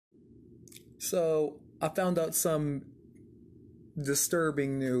So I found out some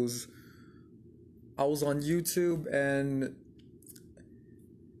disturbing news. I was on YouTube and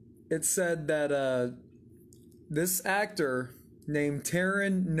it said that this actor named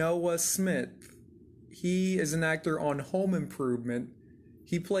Taron Noah Smith, he is an actor on Home Improvement.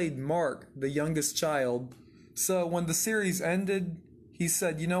 He played Mark, the youngest child. So when the series ended, he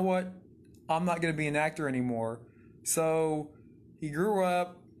said, you know what? I'm not going to be an actor anymore. So he grew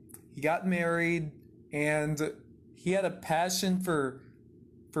up, he got married, and he had a passion for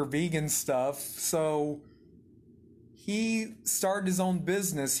vegan stuff. So he started his own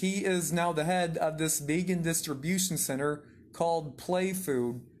business. He is now the head of this vegan distribution center called Play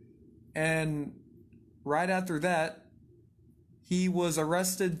Food. And right after that, he was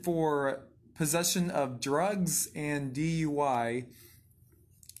arrested for possession of drugs and DUI.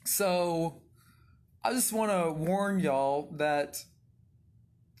 So I just want to warn y'all that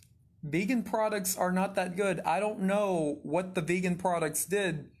vegan products are not that good. I don't know what the vegan products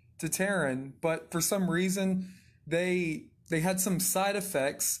did to Taron, but for some reason they had some side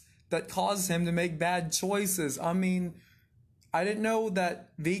effects that caused him to make bad choices. I mean, I didn't know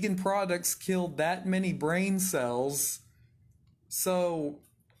that vegan products killed that many brain cells. So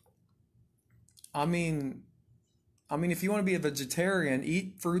I mean, if you want to be a vegetarian,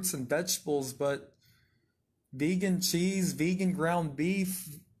 eat fruits and vegetables, but vegan cheese, vegan ground beef,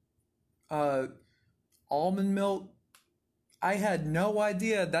 almond milk, I had no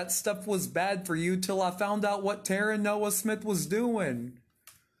idea that stuff was bad for you till I found out what Taron Noah Smith was doing.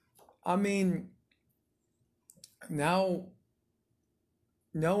 I mean, now,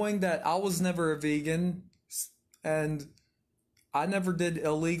 knowing that I was never a vegan and I never did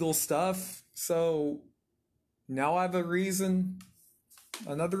illegal stuff, so now I have another reason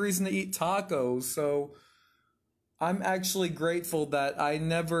to eat tacos. So I'm actually grateful that I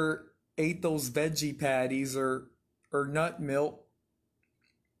never ate those veggie patties or nut milk.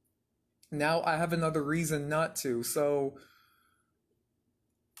 Now I have another reason not to. So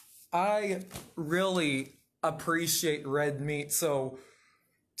I really appreciate red meat. So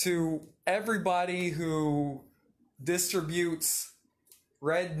to everybody who distributes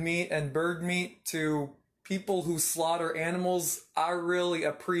red meat and bird meat to people who slaughter animals, I really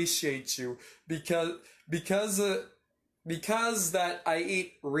appreciate you because that I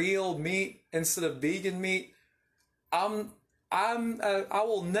eat real meat instead of vegan meat. I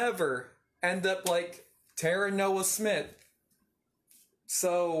will never end up like Taron Noah Smith.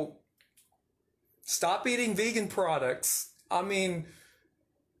 So stop eating vegan products. I mean,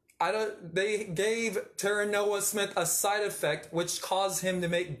 they gave Taron Noah Smith a side effect which caused him to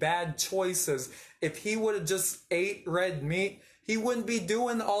make bad choices. If he would have just ate red meat, he wouldn't be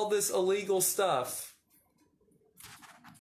doing all this illegal stuff.